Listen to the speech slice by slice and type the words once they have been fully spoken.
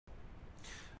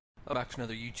Welcome back to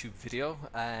another YouTube video.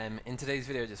 In today's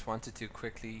video I just wanted to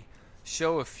quickly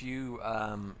show a few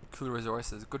cool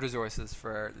resources, good resources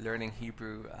for learning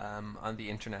Hebrew on the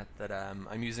internet that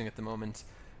I'm using at the moment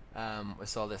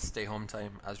with all this stay home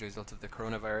time as a result of the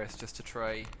coronavirus, just to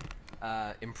try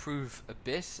improve a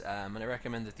bit, and I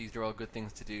recommend that these are all good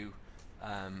things to do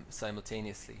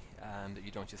simultaneously, that you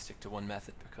don't just stick to one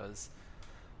method, because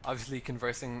obviously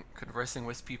conversing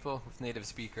with people, with native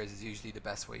speakers, is usually the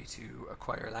best way to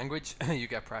acquire a language. You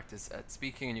get practice at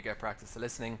speaking and you get practice at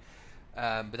listening,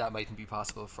 but that mightn't be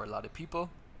possible for a lot of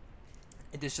people.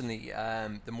 Additionally,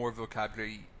 the more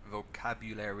vocabulary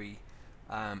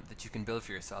that you can build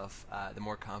for yourself, the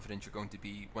more confident you're going to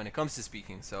be when it comes to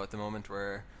speaking. So at the moment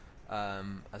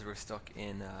as we're stuck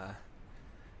in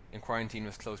quarantine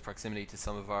with close proximity to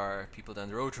some of our people down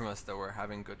the road from us, that we're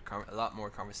having a lot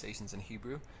more conversations in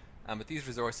Hebrew. But these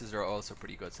resources are also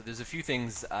pretty good. So there's a few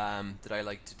things that I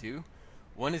like to do.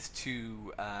 One is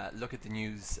to look at the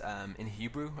news in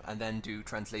Hebrew and then do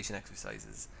translation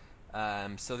exercises.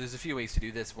 So there's a few ways to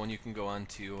do this. One, you can go on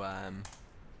to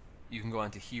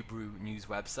Hebrew news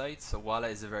websites. So Walla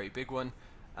is a very big one.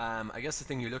 I guess the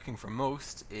thing you're looking for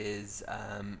most is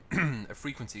a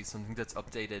frequency, something that's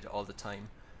updated all the time.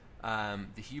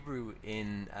 The Hebrew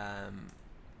in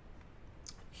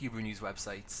Hebrew news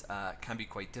websites can be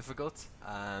quite difficult.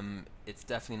 It's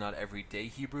definitely not everyday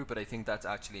Hebrew, but I think that's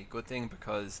actually a good thing,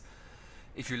 because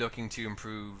if you're looking to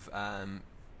improve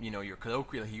your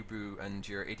colloquial Hebrew and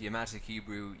your idiomatic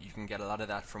Hebrew, you can get a lot of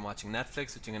that from watching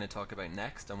Netflix, which I'm going to talk about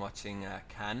next. I'm watching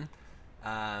Can.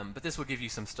 But this will give you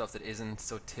some stuff that isn't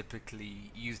so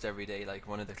typically used every day. Like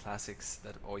one of the classics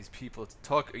that always people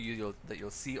talk, or that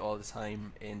you'll see all the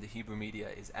time in the Hebrew media,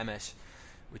 is emesh,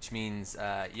 which means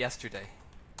yesterday,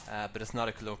 but it's not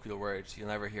a colloquial word. You'll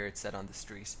never hear it said on the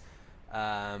street.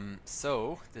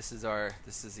 So this is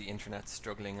the internet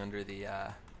struggling under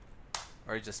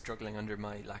or just struggling under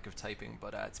my lack of typing,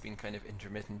 but it's been kind of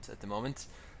intermittent at the moment.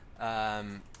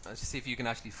 Let's just see if you can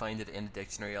actually find it in the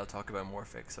dictionary. I'll talk about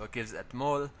morphic. So it gives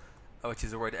etmol, which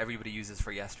is a word everybody uses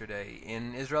for yesterday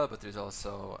in Israel, but there's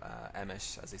also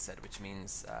emesh, as I said, which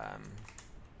means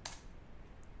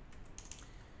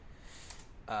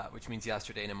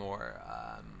yesterday in a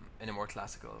more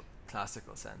classical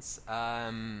sense.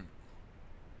 And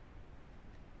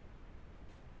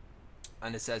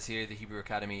it says here, the Hebrew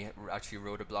Academy actually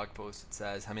wrote a blog post. It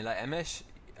says Hamila emesh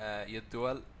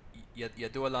yadua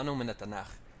lanu min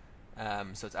Tanakh.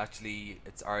 So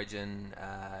its origin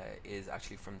is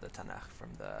actually from the Tanakh,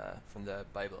 from the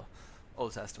Bible,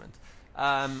 Old Testament.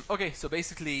 Okay, so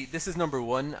basically this is number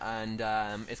one, and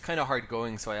it's kind of hard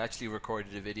going. So I actually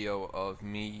recorded a video of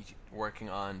me working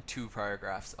on 2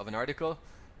 paragraphs of an article,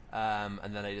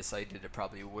 and then I decided it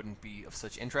probably wouldn't be of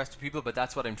such interest to people. But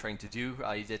that's what I'm trying to do.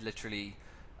 I did literally.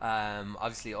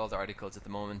 Obviously all the articles at the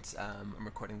moment, I'm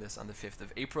recording this on the 5th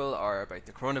of April, are about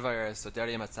the coronavirus. So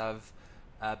דריה מצב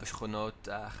בשכונות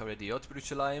חרדיות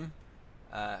בירושלים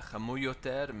חמור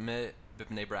יותר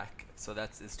מבבני ברק. So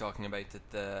is talking about that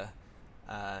the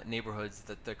neighborhoods,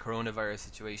 that the coronavirus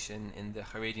situation in the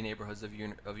Haredi neighborhoods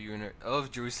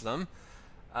of Jerusalem.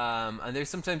 And there's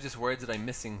sometimes just words that I'm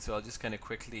missing, so I'll just kind of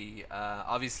quickly,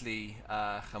 obviously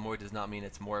chamor does not mean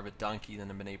it's more of a donkey than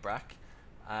a bnei brak.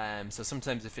 So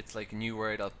sometimes if it's like a new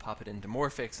word, I'll pop it into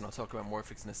morphics, and I'll talk about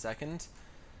morphics in a second.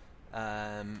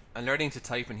 And learning to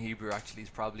type in Hebrew actually is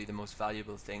probably the most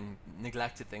valuable thing,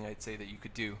 neglected thing, I'd say, that you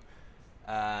could do.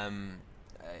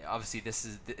 Obviously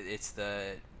it's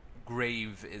the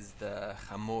grave is the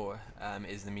chamor,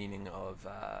 is the meaning of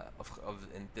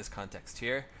in this context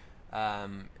here,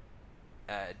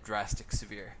 drastic,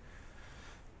 severe.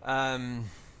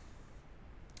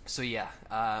 So yeah,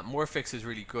 morphics is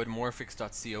really good.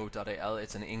 Morphics.co.il.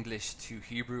 It's an English to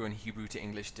Hebrew and Hebrew to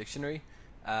English dictionary.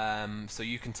 So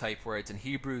you can type words in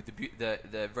Hebrew.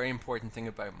 The very important thing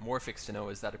about morphics to know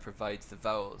is that it provides the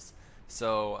vowels.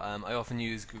 So I often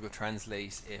use Google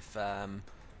Translate if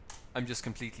I'm just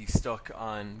completely stuck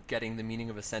on getting the meaning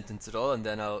of a sentence at all, and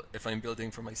then if I'm building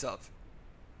for myself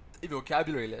a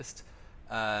vocabulary list,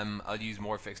 I'll use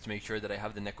morphics to make sure that I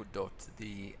have the nekudot,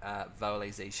 the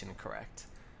vowelization, correct.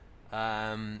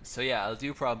 So yeah, I'll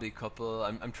do probably a couple.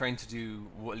 I'm trying to do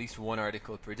at least 1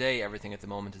 article per day. Everything at the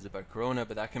moment is about Corona,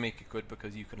 but that can make it good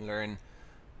because you can learn.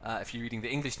 If you're reading the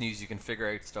English news, you can figure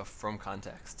out stuff from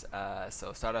context.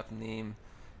 So startup name,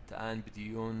 ta'an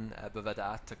b'diyun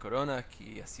b'vada'at Corona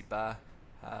ki asiba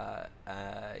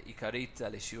ikarit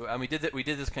al-issue. And we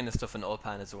did this kind of stuff in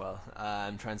Ulpan as well.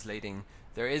 Translating.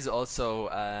 There is also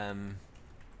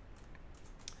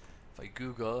if I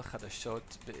Google Chadashot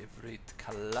be'Ivrit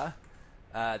Kalla,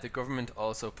 The government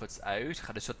also puts out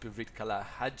Chadashot Bivrit Kala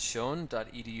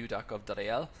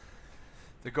hadshon.edu.gov.al.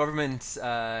 The government,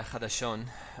 Chadashon,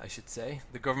 I should say,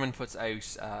 the government puts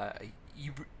out a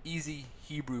easy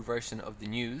Hebrew version of the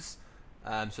news.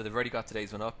 So they've already got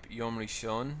today's one up. Yom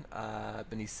Rishon,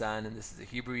 Benisan, and this is a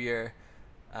Hebrew year.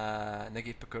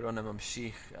 Nagit Pekorona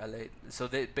Mamshich. So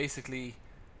they basically,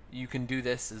 you can do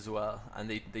this as well, and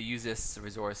they use this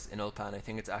resource in Ulpan. I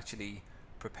think it's actually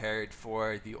prepared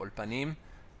for the Ulpanim.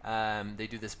 They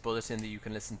do this bulletin that you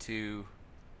can listen to.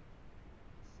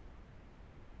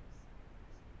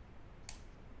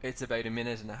 It's about a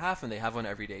minute and a half, and they have one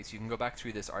every day, so you can go back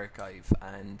through this archive.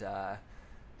 And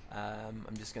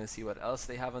I'm just going to see what else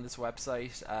they have on this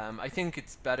website. I think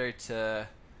it's better to,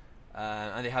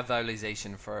 and they have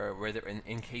vowelization for where they're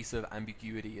in case of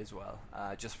ambiguity as well,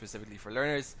 just specifically for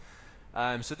learners.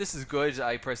 So this is good.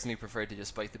 I personally prefer to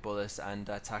just bite the bullet and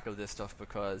tackle this stuff,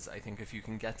 because I think if you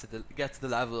can get to the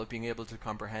level of being able to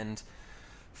comprehend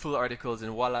full articles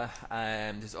in Walla,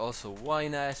 there's also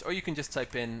Ynet, or you can just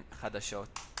type in Chadashot,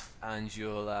 and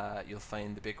you'll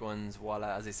find the big ones.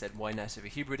 Walla, as I said, Ynet have a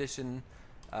Hebrew edition,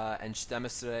 and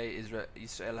Shtemestre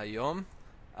Israel Hayom.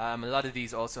 A lot of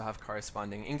these also have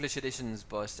corresponding English editions,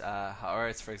 but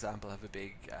Haaretz, for example, have a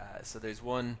big. So there's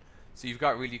one. So you've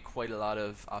got really quite a lot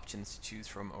of options to choose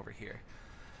from over here.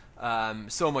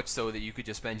 So much so that you could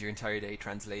just spend your entire day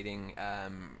translating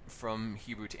from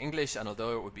Hebrew to English, and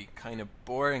although it would be kind of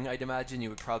boring, I'd imagine, you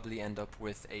would probably end up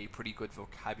with a pretty good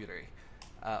vocabulary.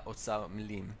 Otsa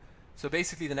Milim. So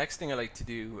basically the next thing I like to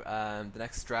do, the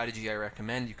next strategy I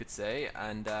recommend, you could say,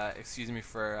 and excuse me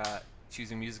for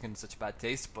choosing music in such bad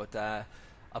taste, but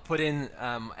I'll put in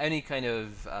any kind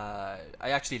of, I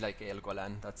actually like El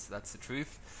Golan, that's the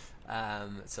truth.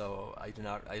 So I do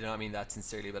not mean that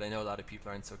sincerely, but I know a lot of people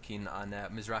aren't so keen on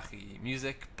Mizrahi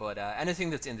music, but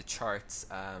anything that's in the charts,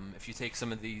 if you take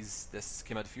some of these, this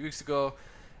came out a few weeks ago,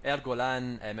 El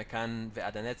Golan, Mekan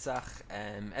Ve'adanetzach,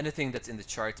 anything that's in the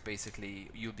charts, basically,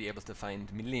 you'll be able to find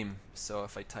Milim. So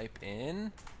if I type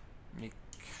in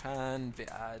Mekan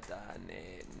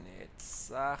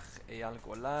Ve'adanetzach, El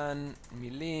Golan,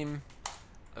 Milim,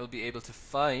 I'll be able to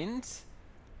find.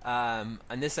 And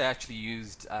this I actually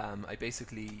used. I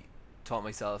basically taught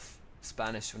myself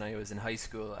Spanish when I was in high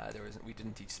school. We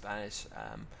didn't teach Spanish.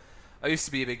 I used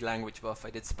to be a big language buff. I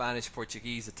did Spanish,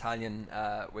 Portuguese, Italian,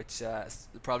 which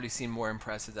probably seem more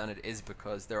impressive than it is,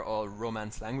 because they're all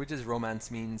Romance languages.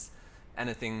 Romance means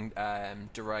anything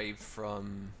derived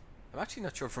from, I'm actually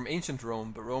not sure, from ancient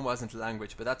Rome, but Rome wasn't a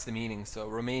language, but that's the meaning. So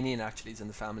Romanian actually is in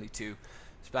the family too.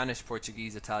 Spanish,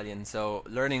 Portuguese, Italian. So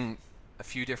learning a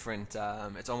few different,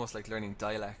 it's almost like learning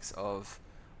dialects of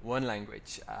one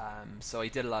language. So I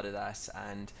did a lot of that.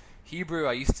 And Hebrew,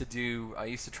 I used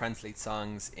to translate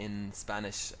songs in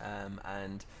Spanish,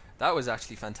 and that was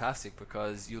actually fantastic,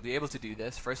 because you'll be able to do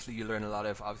this. Firstly, you learn a lot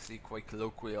of obviously quite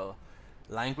colloquial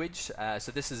language,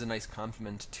 so this is a nice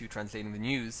complement to translating the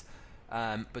news.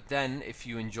 But then, if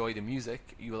you enjoy the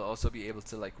music, you will also be able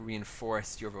to like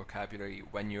reinforce your vocabulary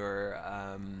when you're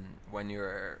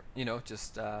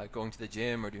just going to the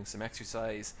gym or doing some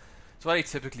exercise. So what I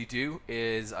typically do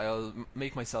is I'll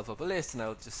make myself up a list, and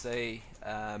I'll just say,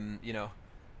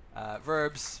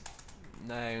 verbs,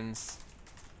 nouns,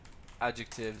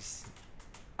 adjectives,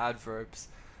 adverbs,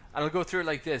 and I'll go through it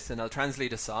like this, and I'll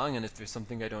translate a song, and if there's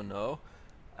something I don't know,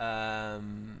 I'll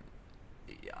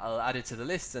add it to the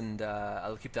list, and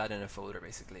I'll keep that in a folder,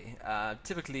 basically.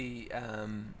 Typically,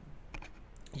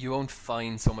 you won't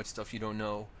find so much stuff you don't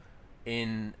know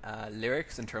in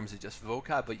lyrics in terms of just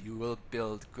vocab, but you will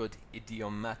build good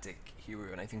idiomatic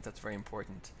Hebrew, and I think that's very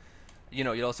important.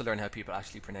 You'll also learn how people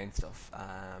actually pronounce stuff.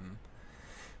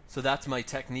 So that's my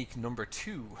technique number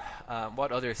 2.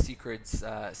 What other secrets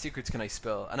can I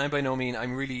spill? And I'm by no means,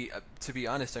 I'm really, to be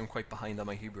honest, I'm quite behind on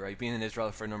my Hebrew. I've been in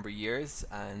Israel for a number of years,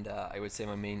 and I would say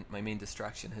my main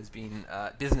distraction has been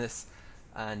business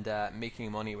and making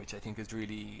money, which I think is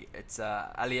really, it's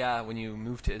Aliyah. When you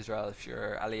move to Israel, if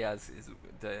you're Aliyah is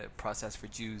the process for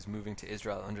Jews moving to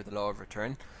Israel under the law of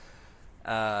return.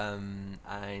 And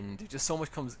just so much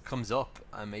comes up.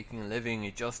 I'm making a living,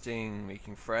 adjusting,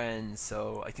 making friends.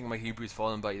 So I think my Hebrew's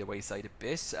fallen by the wayside a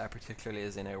bit, particularly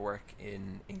as in I work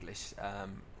in English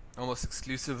almost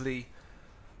exclusively.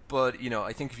 But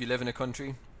I think if you live in a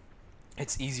country,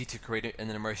 it's easy to create an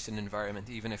immersed environment,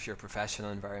 even if your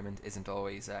professional environment isn't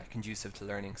always conducive to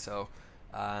learning. So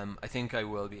I think I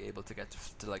will be able to get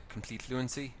to like complete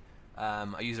fluency.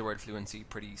 I use the word fluency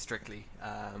pretty strictly.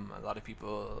 A lot of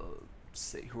people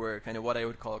who are kind of what I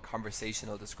would call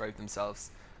conversational describe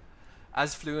themselves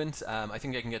as fluent. I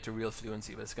think I can get to real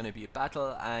fluency, but it's going to be a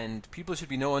battle. And people should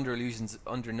be under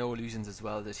no illusions as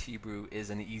well that Hebrew is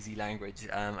an easy language.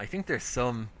 I think there's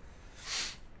some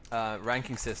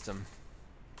ranking system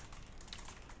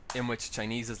in which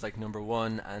Chinese is like number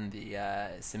one, and the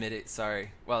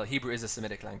Hebrew is a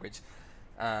Semitic language,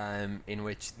 in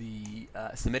which the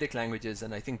Semitic languages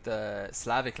and I think the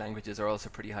Slavic languages are also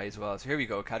pretty high as well. So here we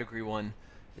go, category 1,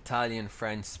 Italian,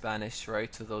 French, Spanish,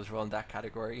 right? So those are all in that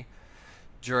category.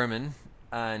 German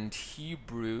and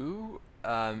Hebrew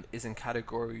is in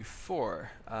category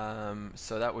 4.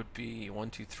 So that would be 1,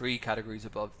 2, 3 categories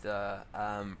above the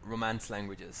Romance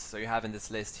languages. So you have in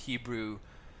this list Hebrew,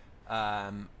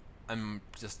 I'm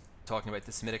just talking about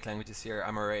the Semitic languages here,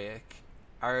 Amoraic,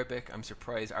 Arabic. I'm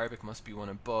surprised Arabic must be one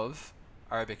above.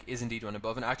 Arabic is indeed one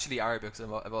above, and actually Arabic,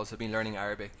 I've also been learning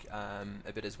Arabic a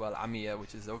bit as well. Amiya,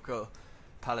 which is local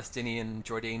Palestinian,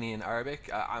 Jordanian Arabic.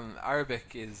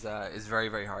 Arabic is very,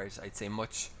 very hard. I'd say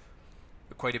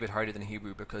quite a bit harder than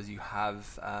Hebrew, because you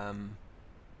have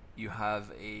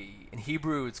in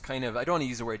Hebrew it's kind of, I don't want to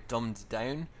use the word dumbed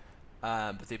down,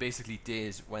 but they basically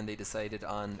did when they decided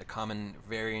on a common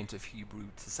variant of Hebrew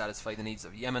to satisfy the needs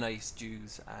of Yemenite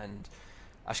Jews and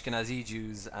Ashkenazi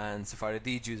Jews and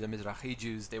Sephardi Jews and Mizrahi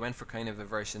Jews. They went for kind of a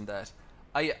version that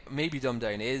maybe dumbed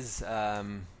down is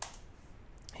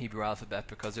Hebrew alphabet,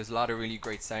 because there's a lot of really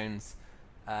great sounds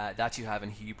that you have in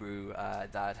Hebrew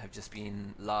that have just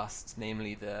been lost,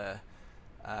 namely the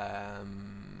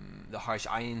harsh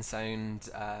ayin sound,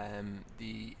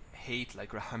 the hate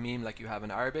like rahamim like you have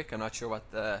in Arabic. I'm not sure what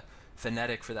the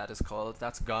phonetic for that is called.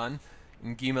 That's gone.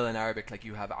 In Gimel in Arabic, like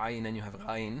you have ayin and you have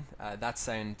ghain. That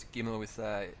sound Gimel with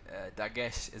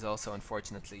dagesh is also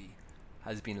unfortunately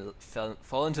has been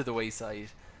fallen to the wayside.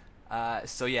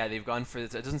 So yeah, they've gone for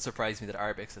it. It doesn't surprise me that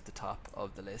Arabic's at the top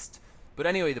of the list. But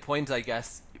anyway, the point I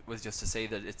guess was just to say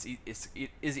that it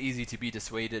is easy to be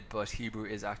dissuaded, but Hebrew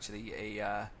is actually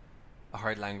a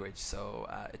hard language. So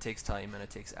it takes time and it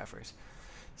takes effort.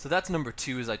 So that's number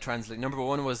 2 as I translate. Number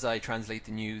 1 was I translate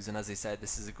the news, and as I said,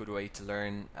 this is a good way to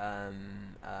learn.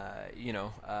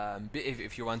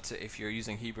 If you're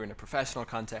using Hebrew in a professional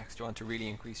context, you want to really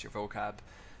increase your vocab.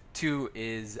 2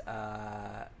 is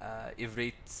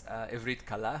Ivrit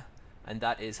Kala, and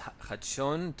that is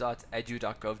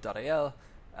chadshon.edu.gov.il.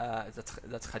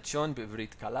 That's Chadshon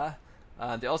b'Ivrit Kala.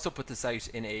 They also put this out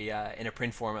in a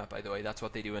print format, by the way. That's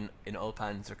what they do in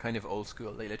Ulpans. They're kind of old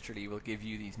school. They literally will give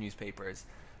you these newspapers.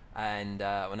 And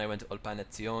when I went to Ulpan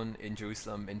Etzion in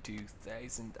Jerusalem in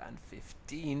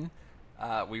 2015,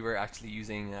 we were actually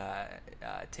using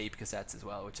tape cassettes as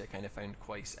well, which I kind of found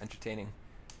quite entertaining.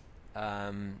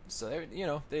 So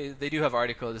they do have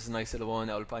articles. This is a nice little one.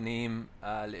 Ulpanim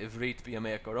l'Ivrit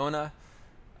b'yamei corona.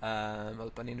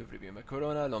 Ulpanim l'Ivrit b'yamei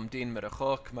corona. Lomdin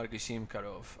merachok margishim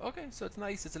karov. Okay, so it's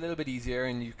nice. It's a little bit easier,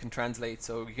 and you can translate.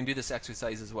 So you can do this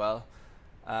exercise as well.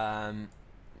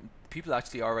 People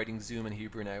actually are writing Zoom in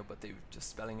Hebrew now, but they're just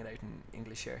spelling it out in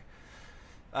English here.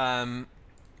 And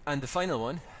the final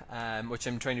one, which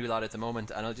I'm trying to do a lot at the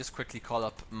moment, and I'll just quickly call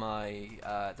up my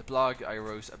the blog I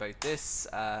wrote about this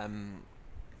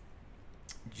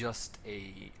just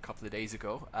a couple of days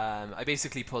ago. I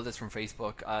basically pulled this from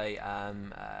Facebook. I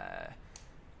am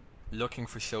looking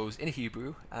for shows in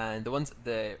Hebrew, and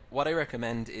what I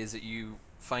recommend is that you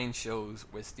find shows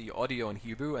with the audio in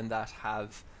Hebrew and that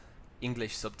have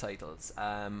English subtitles.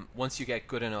 Once you get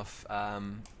good enough,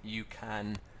 you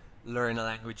can learn a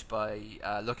language by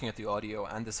looking at the audio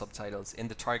and the subtitles in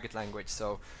the target language.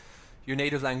 So your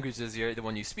native language is the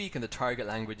one you speak, and the target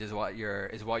language is what you're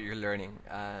learning.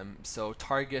 So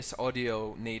target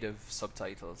audio native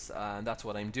subtitles. That's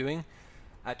what I'm doing.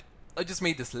 I just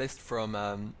made this list from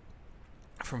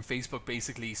Facebook.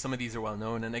 Basically, some of these are well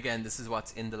known, and again, this is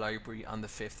what's in the library on the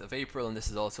 5th of April, and this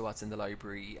is also what's in the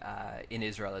library in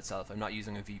Israel itself. I'm not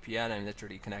using a VPN. I'm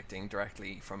literally connecting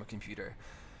directly from a computer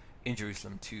in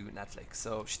Jerusalem to Netflix.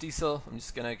 So Shtisel, I'm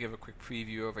just gonna give a quick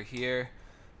preview over here.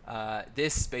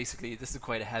 This is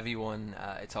quite a heavy one.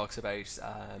 It talks about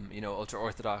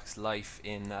ultra-Orthodox life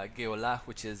in Geolah,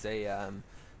 which is a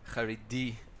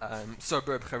Haredi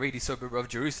suburb of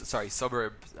Jerusalem.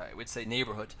 Suburb, I would say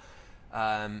neighborhood.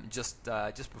 Just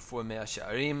before Mea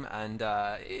She'arim, and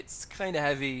it's kind of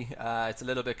heavy. It's a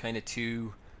little bit kind of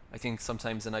too. I think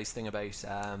sometimes the nice thing about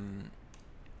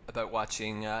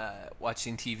watching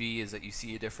TV is that you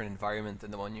see a different environment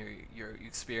than the one you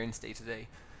experience day to day.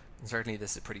 And certainly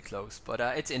this is pretty close, but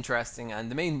it's interesting. And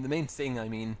the main thing, I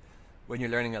mean, when you're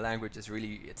learning a language is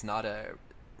really, it's not a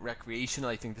recreational.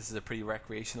 I think this is a pretty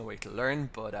recreational way to learn,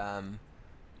 but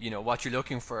what you're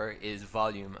looking for is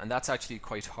volume, and that's actually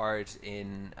quite hard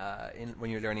in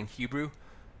when you're learning Hebrew.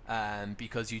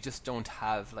 because you just don't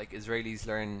have, like, Israelis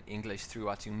learn English through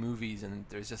watching movies, and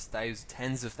there's just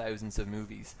tens of thousands of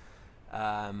movies,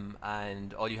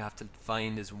 and all you have to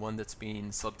find is one that's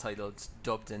been subtitled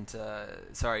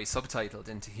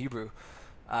into Hebrew.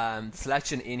 The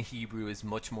selection in Hebrew is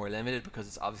much more limited because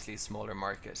it's obviously a smaller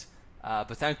market.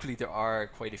 But thankfully there are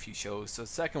quite a few shows. So the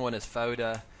second one is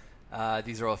Fauda.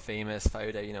 These are all famous.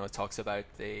 Fauda, it talks about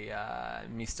the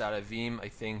Mistar Avim. I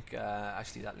think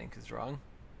actually that link is wrong.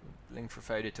 The link for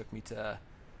Fauda took me to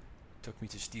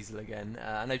Shtiesel again.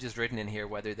 And I've just written in here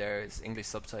whether there's English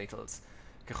subtitles.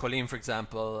 Kecholim, for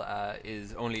example,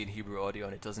 is only in Hebrew audio,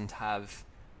 and it doesn't have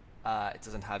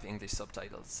English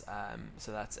subtitles.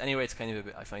 So that's, anyway, it's kind of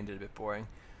I find it a bit boring.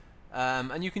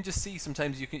 And you can just see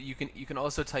sometimes you can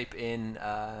also type in,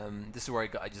 this is where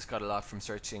I just got a lot from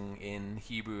searching in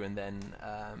Hebrew, and then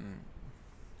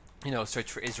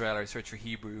search for Israel or search for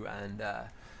Hebrew, and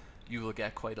you will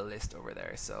get quite a list over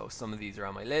there. So some of these are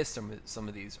on my list, some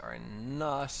of these are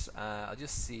not. I'll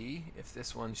just see if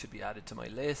this one should be added to my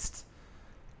list,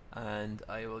 and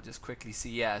I will just quickly see.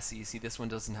 Yeah, so you see this one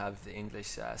doesn't have the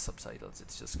English subtitles,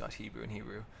 it's just got Hebrew and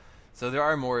Hebrew. So there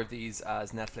are more of these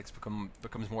as Netflix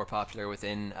becomes more popular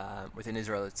within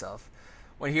Israel itself.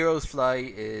 When Heroes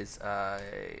Fly is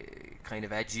kind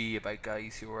of edgy about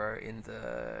guys who are in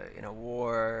a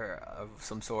war of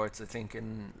some sorts, I think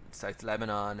in South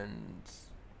Lebanon, and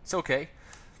it's okay.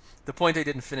 The point I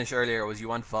didn't finish earlier was you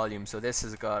want volume. So this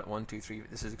has got 1, 2, 3.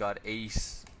 This has got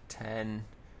 8, 10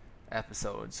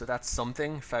 episodes. So that's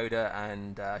something. Fauda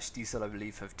and Shtisel, I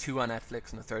believe, have 2 on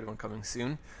Netflix, and the third one coming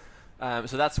soon.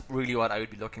 So that's really what I would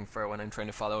be looking for when I'm trying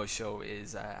to follow a show,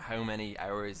 is how many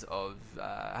hours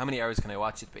can I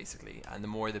watch it, basically, and the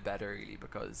more the better, really,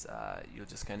 because you'll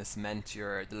just kind of cement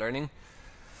the learning.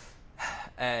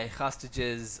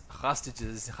 Hostages,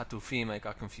 Chatufim, I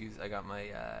got confused, I got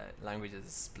my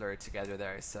languages blurred together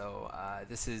there. So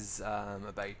this is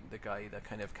about the guy that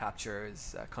kind of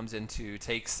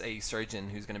takes a surgeon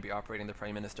who's going to be operating the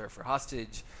Prime Minister for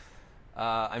hostage.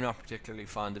 I'm not particularly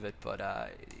fond of it, but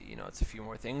it's a few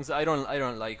more things. I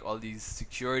don't like all these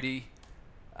security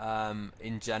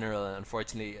in general, and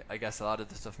unfortunately I guess a lot of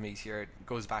the stuff made here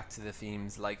goes back to the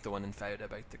themes like the one in Fauda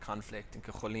about the conflict, and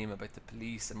Kecholim about the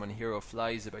police, and When Hero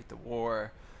Flies about the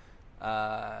war.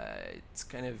 It's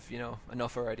kind of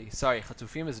enough already. Sorry,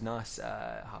 Chatufim is not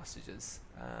hostages.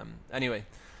 Anyway,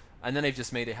 and then I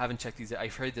haven't checked these.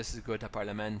 I've heard this is good at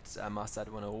Parliament, Mossad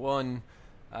 101.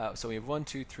 So we have 1,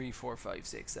 2, 3, 4, 5,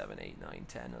 6, 7, 8, 9,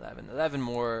 10, 11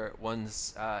 more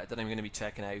ones that I'm going to be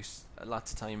checking out.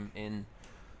 Lots of time in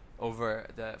over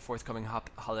the forthcoming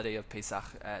holiday of Pesach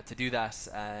to do that.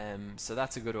 So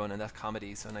that's a good one, and that's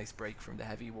comedy, so a nice break from the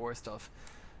heavy war stuff.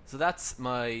 So that's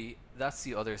the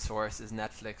other source, is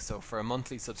Netflix. So for a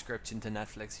monthly subscription to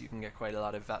Netflix, you can get quite a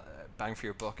lot of bang for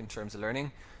your buck in terms of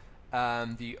learning.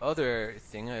 The other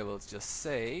thing I will just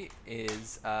say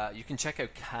is you can check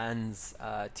out Cannes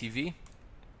TV.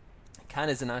 Cannes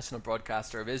is a national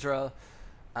broadcaster of Israel,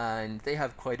 and they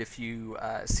have quite a few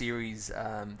series.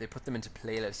 They put them into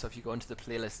playlists. So if you go into the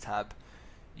playlist tab,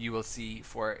 you will see,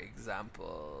 for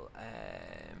example,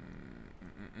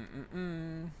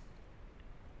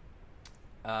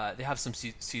 they have some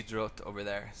Sidrot over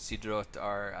there. Sidrot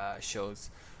are shows.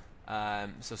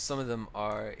 So some of them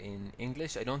are in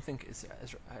English. I don't think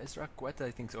Ezra Guetta,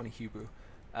 I think, is only Hebrew.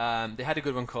 They had a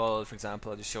good one called, for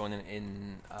example, just showing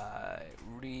in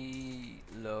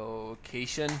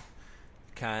Relocation.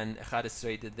 Can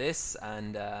Echad did this,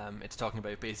 and it's talking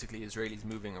about basically Israelis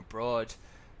moving abroad.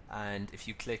 And if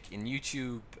you click in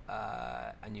YouTube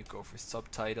and you go for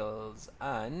subtitles,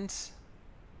 and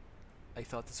I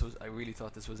really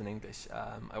thought this was in English.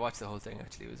 I watched the whole thing,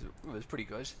 actually. It was pretty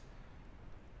good.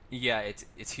 Yeah,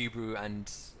 it's Hebrew and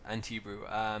Hebrew.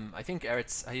 I think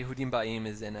Eretz Yehudim Ba'im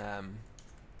is in. I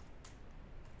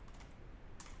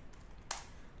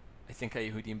think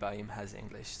Yehudim Ba'im has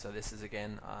English. So this is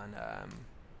again on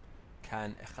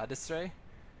Kan Echadesre.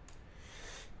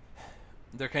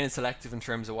 They're kind of selective in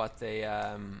terms of what they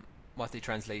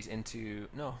translate into.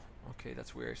 No, okay,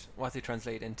 that's weird. What they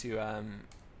translate into.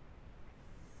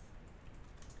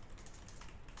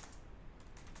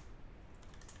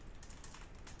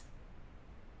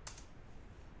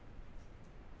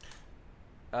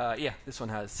 Yeah, this one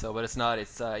has. So, but it's not.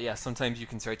 It's yeah. Sometimes you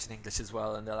can search in English as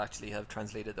well, and they'll actually have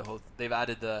translated the whole. They've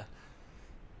added the.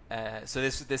 So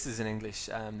this is in English.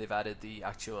 They've added the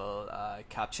actual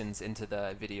captions into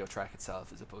the video track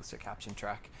itself, as opposed to a caption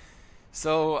track.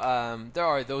 So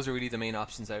those are really the main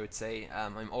options, I would say.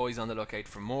 I'm always on the lookout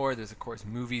for more. There's of course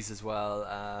movies as well.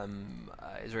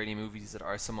 Israeli movies that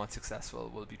are somewhat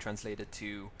successful will be translated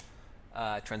to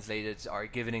translated or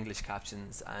given English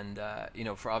captions, and you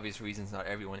know, for obvious reasons, not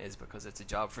everyone is, because it's a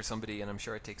job for somebody, and I'm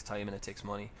sure it takes time and it takes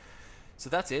money. So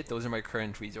that's it. Those are my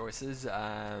current resources.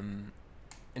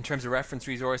 In terms of reference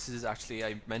resources, actually,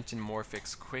 I mentioned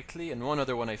Morphix quickly, and one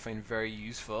other one I find very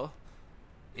useful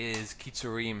is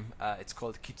Kitsurim. It's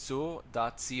called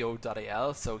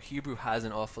kitsu.co.il. So Hebrew has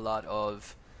an awful lot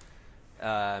of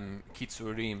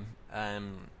Kitsurim,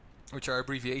 which are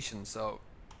abbreviations. So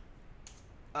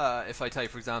if I type,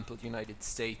 for example, United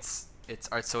States, it's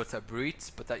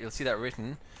Ivrit, but that you'll see that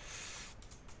written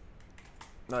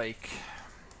like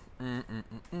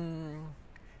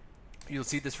you'll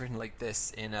see this written like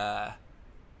this in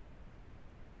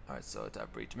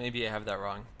Ivrit. Maybe I have that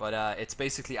wrong, but it's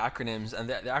basically acronyms, and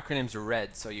the acronyms are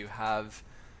red. So you have,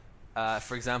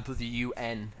 for example, the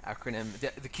UN acronym.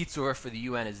 The kitzur for the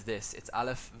UN is this. It's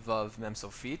Aleph Vav Mem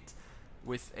Sofit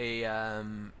with a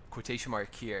quotation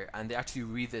mark here, and they actually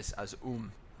read this as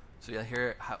So you'll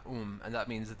hear and that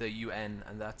means the UN,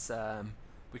 and that's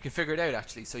we can figure it out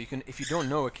actually. So you can, if you don't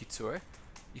know a kitzur,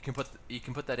 you can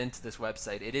put that into this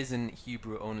website. It is in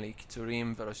Hebrew only.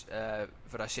 Kitzurim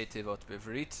v'rashei tevot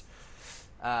b'Ivrit.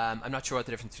 I'm not sure what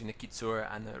the difference between a kitzur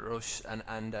and a rosh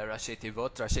and rashei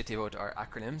tevot. Rashei tevot are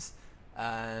acronyms.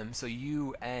 So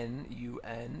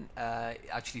UN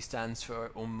actually stands for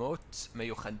Umot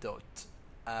Meyuchadot,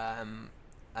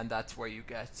 and that's where you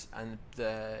get, and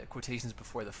the quotations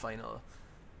before the final,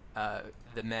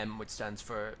 the mem, which stands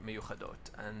for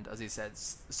Meyuchadot. And as he said,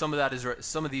 some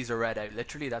of these are read out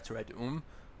literally. That's read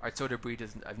Artzot Brit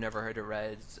is, I've never heard it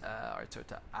read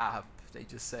Artzot Ab. They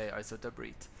just say Artzot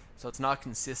Brit. So it's not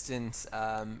consistent,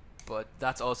 but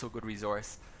that's also a good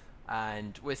resource.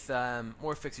 And with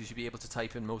Morphix, you should be able to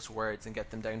type in most words and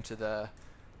get them down to the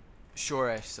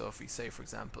shoresh. So if we say, for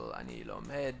example, Ani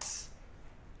Lomed,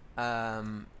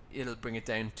 it'll bring it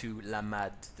down to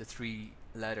Lamad, the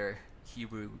 3-letter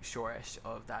Hebrew shoresh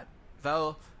of that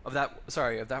vowel, of that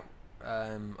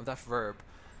verb.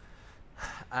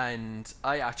 And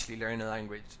I actually learn a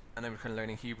language, and I'm kind of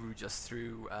learning Hebrew just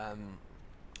through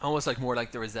almost like more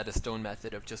like the Rosetta Stone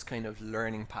method of just kind of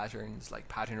learning patterns, like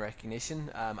pattern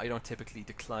recognition. I don't typically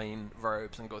decline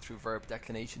verbs and go through verb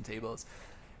declination tables.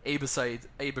 A,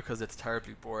 because it's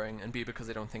terribly boring, and B, because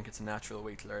I don't think it's a natural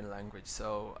way to learn a language.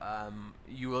 So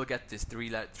you will get this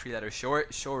three-letter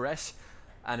shoresh,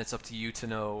 and it's up to you to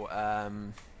know how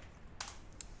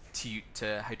to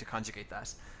conjugate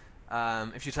that.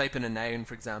 If you type in a noun,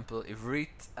 for example,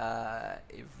 Ivrit,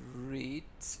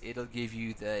 it'll give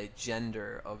you the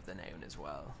gender of the noun as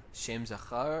well. Shem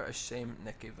zachar or shem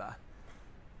nekeva.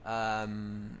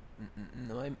 Am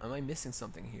I missing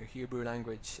something here? Hebrew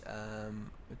language,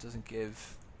 it doesn't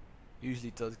give. Usually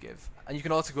it does give. And you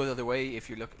can also go the other way if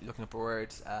you're looking up a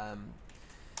word.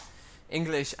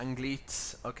 English,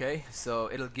 anglit. Okay, so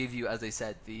it'll give you, as I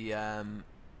said,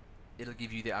 it'll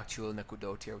give you the actual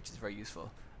nekudot here, which is very useful.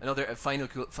 Another final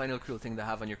cool thing to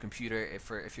have on your computer,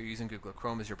 if you're using Google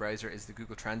Chrome as your browser, is the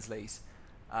Google Translate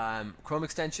Chrome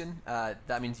extension.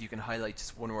 That means you can highlight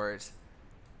just one word,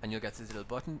 and you'll get this little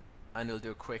button, and it'll do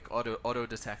a quick auto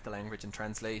detect the language and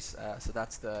translate. So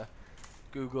that's the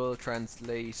Google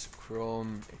Translate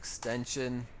Chrome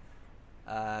extension.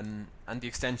 And the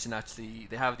extension, actually,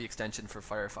 they have the extension for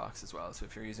Firefox as well. So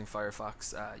if you're using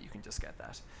Firefox, you can just get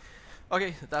that.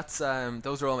 Okay, that's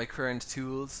those are all my current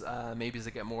tools. Maybe as I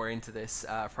get more into this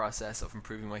process of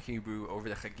improving my Hebrew over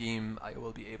the Chagim, I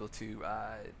will be able to,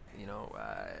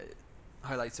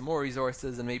 highlight some more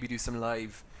resources and maybe do some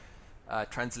live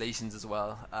translations as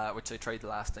well, which I tried the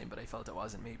last time, but I felt it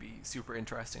wasn't maybe super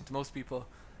interesting to most people.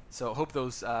 So I hope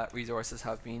those resources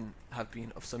have been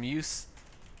of some use.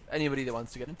 Anybody that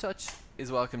wants to get in touch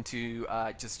is welcome to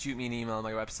just shoot me an email.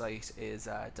 My website is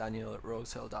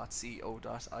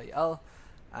danielrosehill.co.il,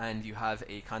 and you have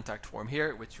a contact form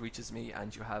here which reaches me,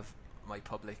 and you have my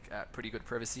public pretty good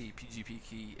privacy PGP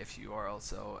key if you are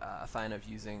also a fan of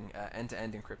using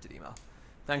end-to-end encrypted email.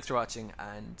 Thanks for watching,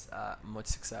 and much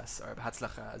success, or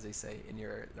b'hatzlacha, as they say, in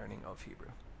your learning of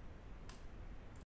Hebrew.